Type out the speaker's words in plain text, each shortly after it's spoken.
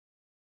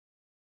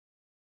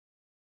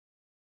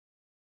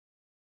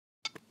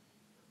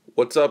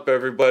What's up,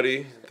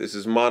 everybody? This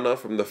is Mana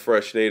from The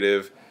Fresh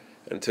Native,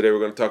 and today we're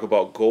going to talk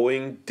about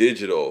going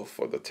digital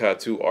for the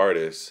tattoo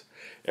artist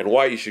and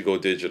why you should go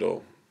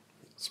digital.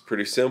 It's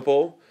pretty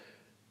simple,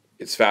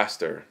 it's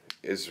faster,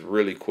 it's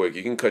really quick.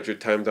 You can cut your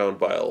time down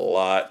by a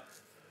lot.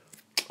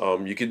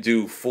 You can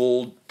do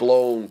full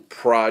blown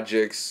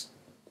projects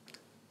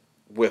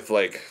with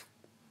like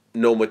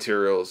no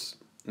materials,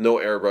 no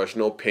airbrush,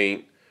 no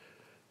paint,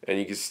 and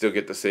you can still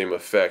get the same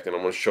effect. And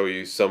I'm going to show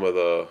you some of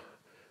the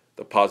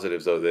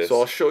positives of this. So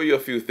I'll show you a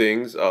few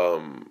things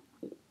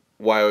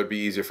why it would be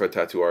easier for a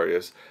tattoo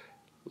artist,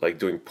 like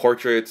doing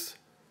portraits,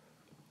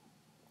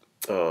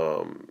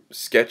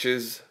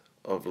 sketches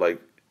of like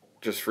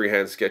just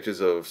freehand sketches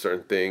of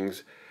certain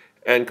things,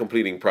 and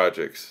completing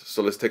projects.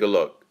 So let's take a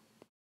look.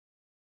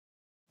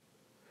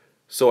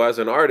 So as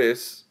an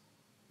artist,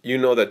 you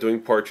know that doing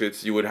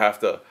portraits, you would have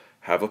to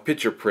have a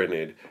picture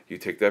printed. You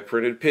take that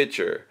printed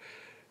picture.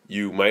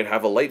 You might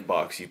have a light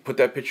box. You put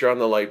that picture on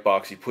the light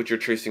box. You put your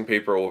tracing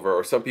paper over,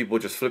 or some people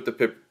just flip the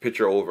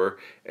picture over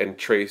and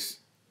trace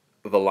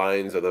the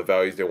lines or the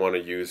values they want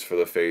to use for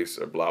the face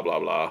or blah, blah,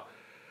 blah.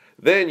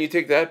 Then you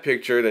take that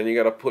picture, then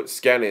you got to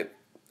scan it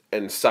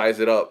and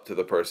size it up to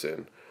the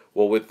person.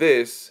 Well, with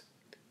this,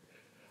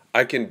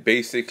 I can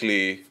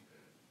basically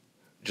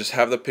just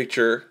have the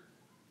picture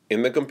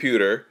in the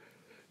computer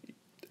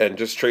and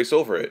just trace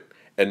over it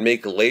and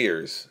make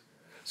layers.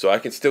 So I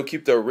can still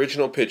keep the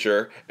original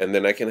picture, and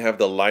then I can have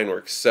the line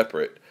work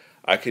separate.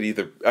 I can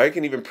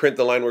even print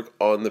the line work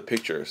on the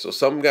picture. So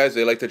some guys,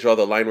 they like to draw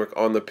the line work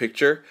on the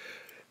picture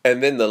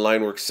and then the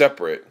line work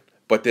separate,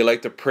 but they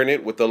like to print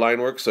it with the line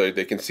work so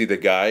they can see the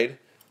guide.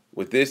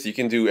 With this, you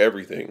can do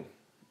everything.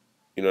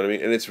 You know what I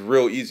mean? And it's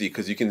real easy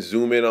because you can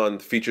zoom in on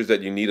features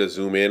that you need to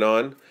zoom in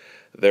on.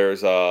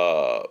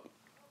 And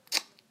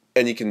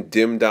you can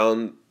dim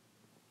down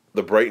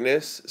the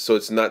brightness so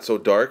it's not so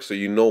dark, so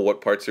you know what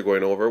parts you're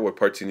going over, what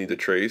parts you need to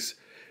trace.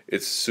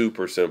 It's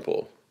super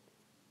simple.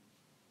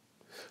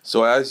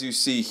 So as you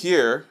see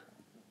here,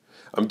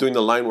 I'm doing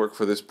the line work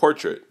for this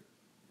portrait.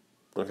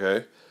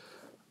 Okay?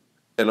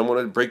 And I'm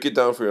going to break it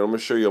down for you. I'm going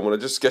to show you. I'm going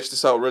to just sketch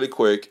this out really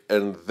quick,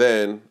 and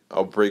then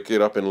I'll break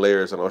it up in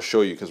layers and I'll show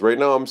you. Because right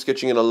now I'm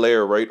sketching in a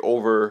layer right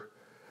over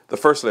the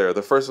first layer.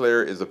 The first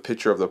layer is a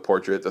picture of the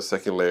portrait. The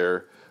second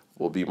layer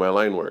will be my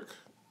line work.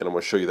 And I'm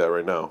going to show you that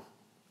right now.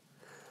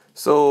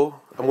 So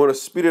I'm going to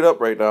speed it up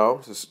right now.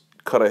 Just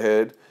cut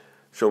ahead,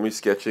 show me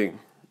sketching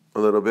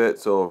a little bit.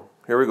 So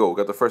here we go. We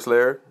got the first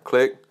layer.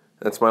 Click.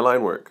 That's my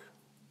line work.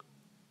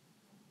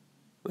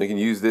 You can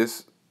use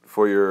this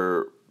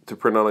to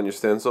print out on your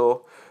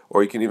stencil,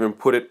 or you can even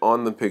put it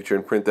on the picture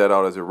and print that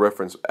out as a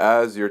reference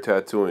as you're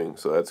tattooing.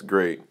 So that's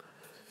great.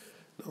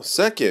 Now,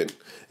 second,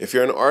 if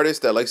you're an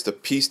artist that likes to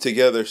piece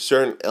together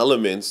certain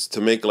elements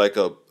to make like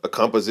a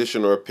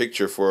composition or a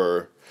picture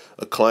for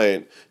a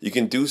client, you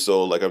can do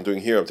so like I'm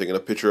doing here. I'm taking a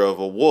picture of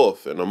a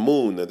wolf and a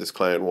moon that this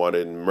client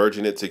wanted and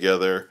merging it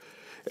together,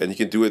 and you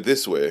can do it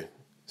this way.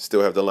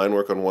 Still have the line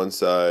work on one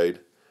side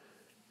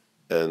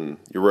and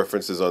your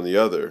references on the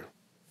other.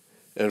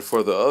 And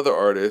for the other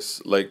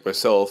artists like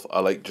myself, I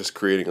like just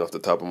creating off the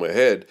top of my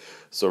head.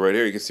 So right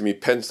here you can see me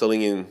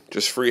penciling in,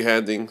 just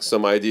freehanding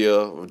some idea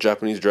of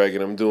Japanese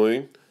dragon I'm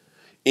doing,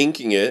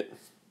 inking it,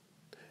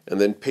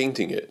 and then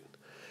painting it.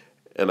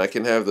 And I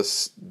can have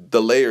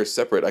the layers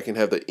separate. I can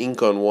have the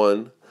ink on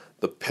one,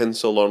 the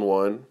pencil on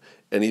one,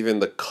 and even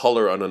the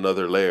color on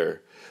another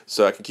layer.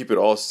 So I can keep it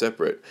all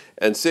separate.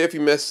 And say if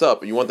you mess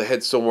up and you want the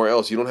head somewhere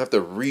else, you don't have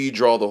to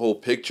redraw the whole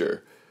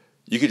picture.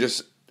 You could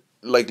just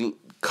like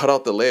cut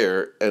out the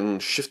layer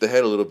and shift the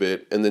head a little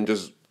bit and then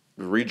just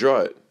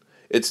redraw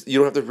it. You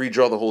don't have to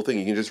redraw the whole thing.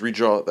 You can just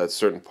redraw that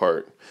certain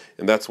part.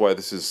 And that's why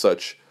this is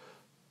such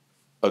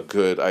a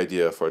good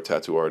idea for a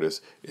tattoo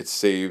artist. It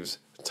saves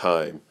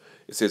time.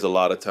 It saves a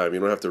lot of time. You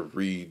don't have to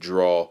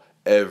redraw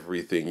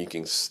everything. You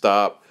can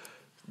stop,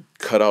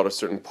 cut out a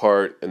certain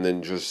part, and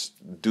then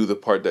just do the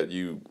part that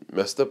you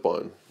messed up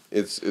on.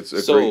 It's a great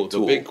tool. So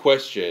the big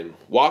question,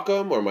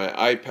 Wacom or my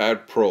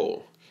iPad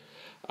Pro?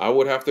 I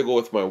would have to go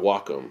with my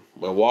Wacom.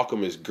 My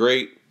Wacom is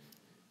great.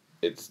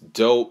 It's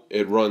dope.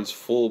 It runs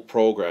full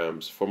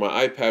programs. For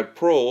my iPad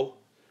Pro,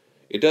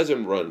 it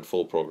doesn't run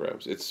full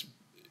programs. It's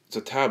a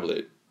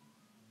tablet.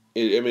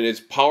 It's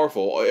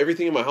powerful.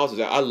 Everything in my house is.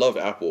 I love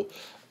Apple.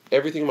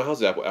 Everything in my house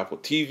is Apple. Apple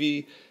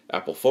TV,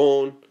 Apple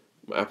phone,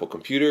 my Apple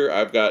computer.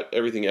 I've got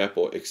everything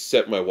Apple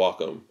except my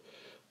Wacom.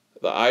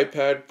 The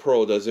iPad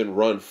Pro doesn't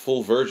run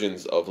full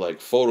versions of like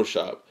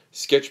Photoshop,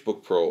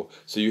 Sketchbook Pro.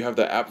 So you have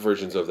the app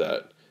versions of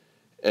that.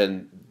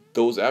 And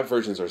those app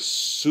versions are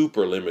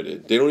super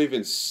limited. They don't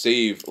even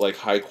save like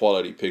high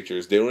quality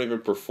pictures. They don't even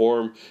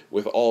perform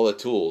with all the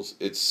tools.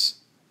 It's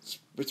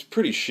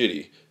pretty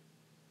shitty.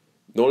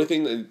 The only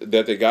thing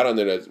that they got on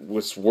there that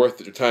was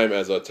worth your time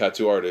as a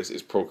tattoo artist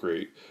is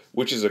Procreate,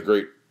 which is a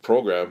great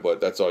program,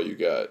 but that's all you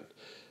got.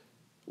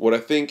 What I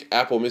think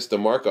Apple missed the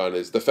mark on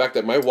is the fact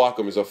that my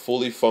Wacom is a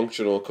fully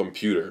functional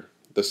computer.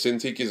 The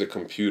Cintiq is a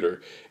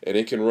computer, and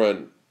it can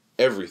run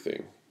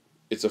everything.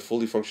 it's a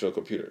fully functional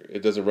computer.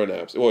 It doesn't run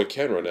apps. Well, it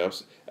can run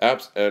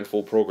apps and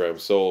full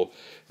programs. So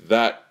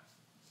that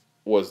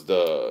was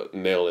the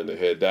nail in the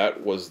head.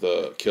 That was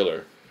the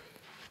killer.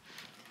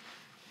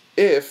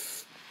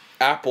 If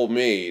Apple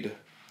made,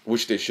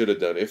 which they should have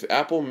done, if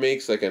Apple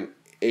makes like an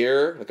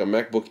Air, like a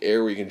MacBook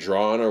Air where you can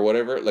draw on or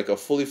whatever, like a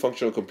fully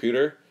functional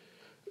computer,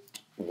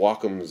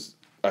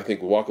 I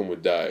think Wacom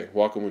would die.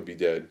 Wacom would be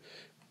dead,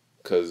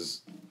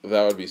 because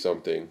that would be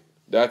something.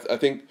 I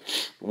think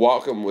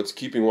Wacom, what's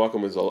keeping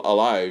Wacom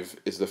alive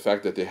is the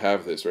fact that they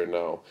have this right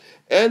now,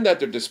 and that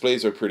their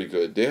displays are pretty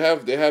good. They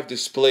have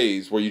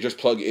displays where you just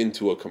plug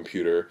into a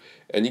computer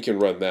and you can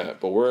run that.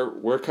 But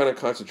we're kind of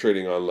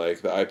concentrating on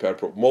like the iPad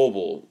Pro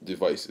mobile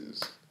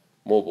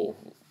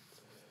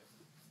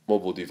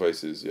mobile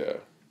devices. Yeah.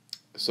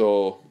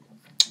 So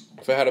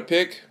if I had to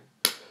pick,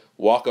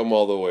 Wacom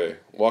all the way.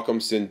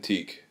 Wacom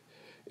Cintiq.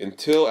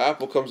 Until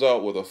Apple comes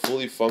out with a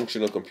fully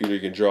functional computer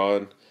you can draw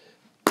on,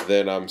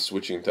 then I'm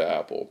switching to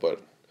Apple.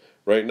 But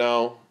right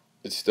now,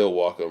 it's still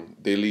Wacom.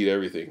 They lead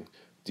everything.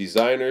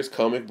 Designers,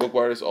 comic book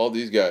artists, all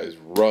these guys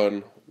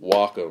run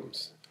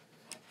Wacoms.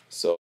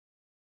 So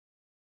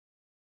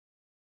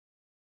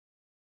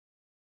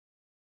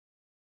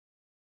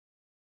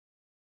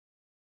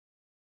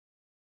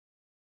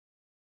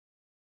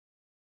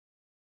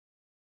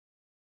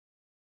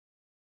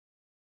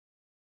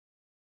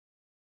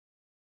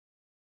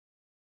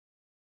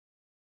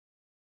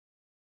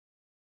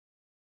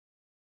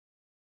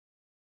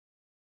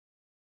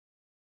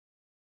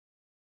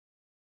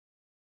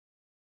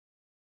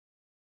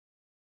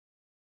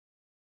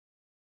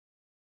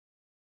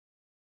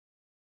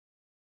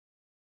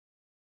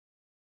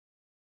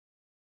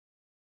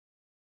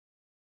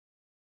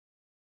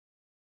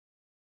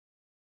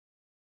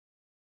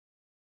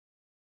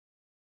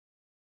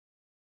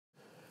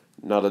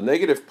now the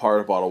negative part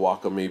about a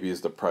Wacom maybe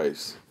is the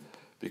price,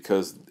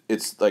 because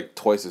it's like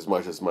twice as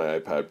much as my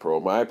iPad Pro.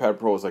 My iPad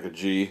Pro was like a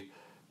G.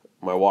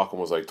 My Wacom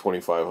was like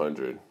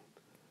 2,500.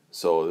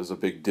 So there's a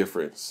big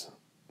difference.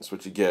 That's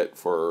what you get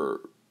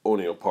for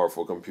owning a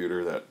powerful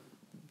computer that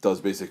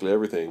does basically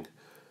everything.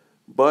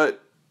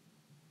 But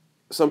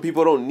some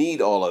people don't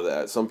need all of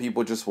that. Some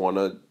people just want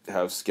to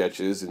have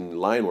sketches and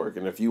line work.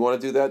 And if you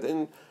want to do that,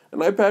 then an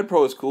iPad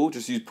Pro is cool.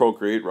 Just use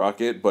Procreate,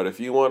 Rocket. But if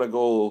you want to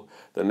go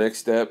the next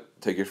step,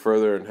 take it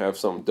further and have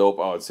something dope,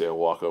 I would say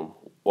walk 'em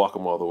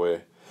all the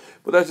way.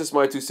 But that's just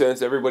my 2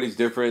 cents. Everybody's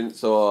different.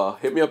 So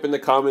hit me up in the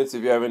comments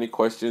if you have any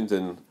questions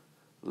and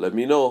let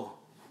me know.